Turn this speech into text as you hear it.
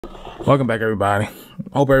Welcome back, everybody.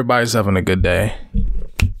 Hope everybody's having a good day,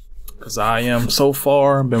 because I am so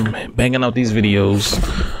far. Been banging out these videos.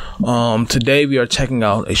 Today we are checking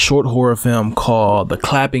out a short horror film called The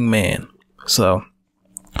Clapping Man. So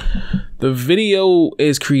the video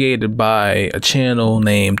is created by a channel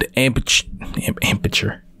named Amateur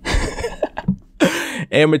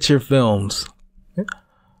Films.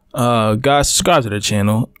 Guys, subscribe to their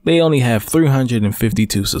channel. They only have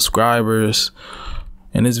 352 subscribers.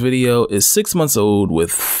 And this video is 6 months old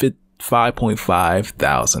with 5.5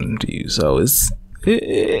 thousand views. So it's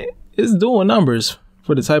doing numbers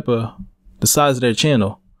for the size of their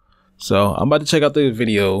channel. So I'm about to check out the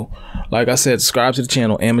video. Like I said, subscribe to the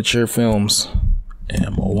channel, Amateur Films.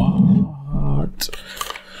 And what?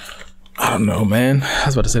 I don't know, man. I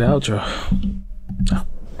was about to say the outro.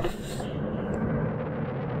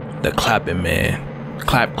 The Clapping Man.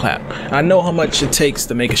 Clap, clap. I know how much it takes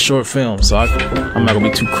to make a short film, so I'm not gonna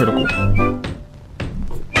be too critical.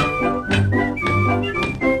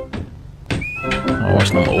 I watch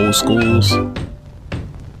them old schools.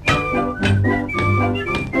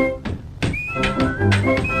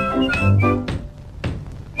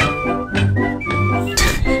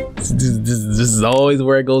 This is always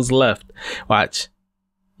where it goes left. Watch.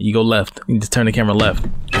 You go left. You just turn the camera left.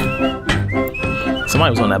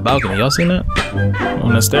 Somebody was on that balcony. Y'all seen that?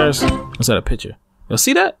 On the stairs? What's that, a picture? Y'all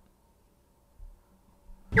see that?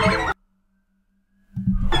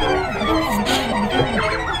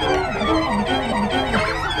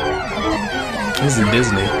 This is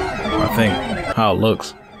Disney, I think. How it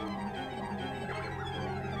looks.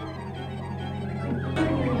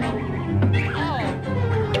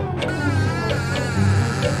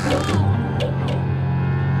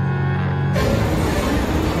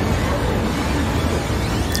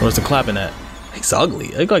 Where's the clapping at? It's ugly.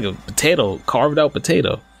 It looks like a potato, carved out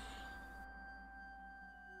potato.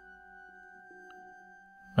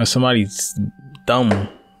 Or somebody's thumb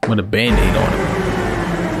with a band-aid on it.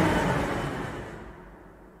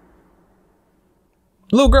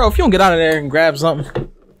 Little girl, if you don't get out of there and grab something,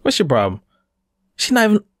 what's your problem? She's not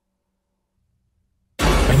even...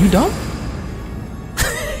 Are you dumb?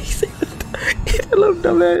 He said, I love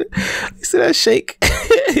dumb man. You see that shake?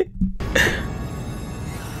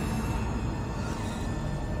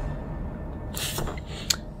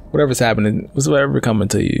 Whatever's happening, whatever coming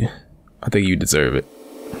to you, I think you deserve it.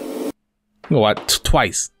 You know what?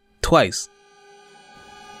 Twice.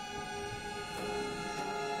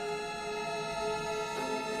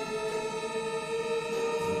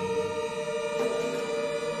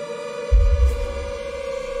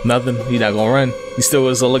 Nothing. He not gonna run. He still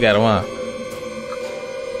was gonna look at him, huh?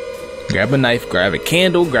 Grab a knife, grab a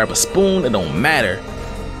candle, grab a spoon. It don't matter.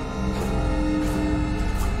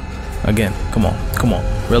 Again, come on.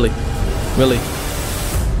 Really?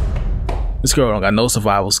 This girl don't got no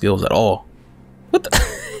survival skills at all. What the?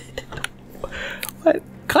 What?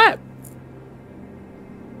 Clap.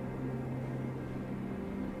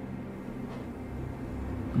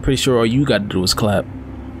 I'm pretty sure all you got to do is clap.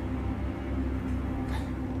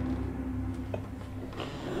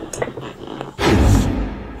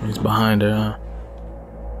 He's behind her, huh?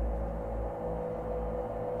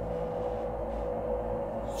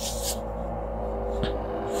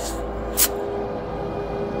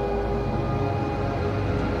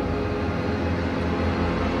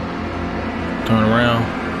 Turn around.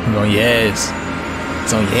 I'm going, yes.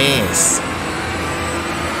 It's on yes.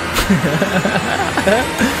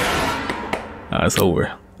 It's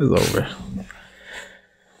over. It's over.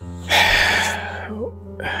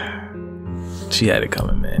 She had it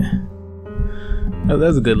coming, man.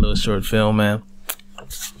 That's a good little short film, man.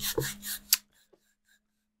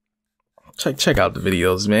 Check out the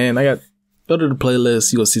videos, man. Go to the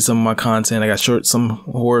playlist. You'll see some of my content. I got some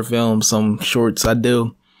horror films, some shorts I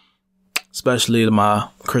do. Especially my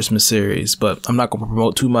Christmas series, but I'm not gonna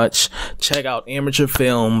promote too much. Check out Amateur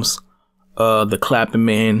Films, The Clapping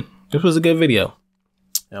Man. This was a good video.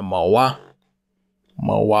 And Mawa.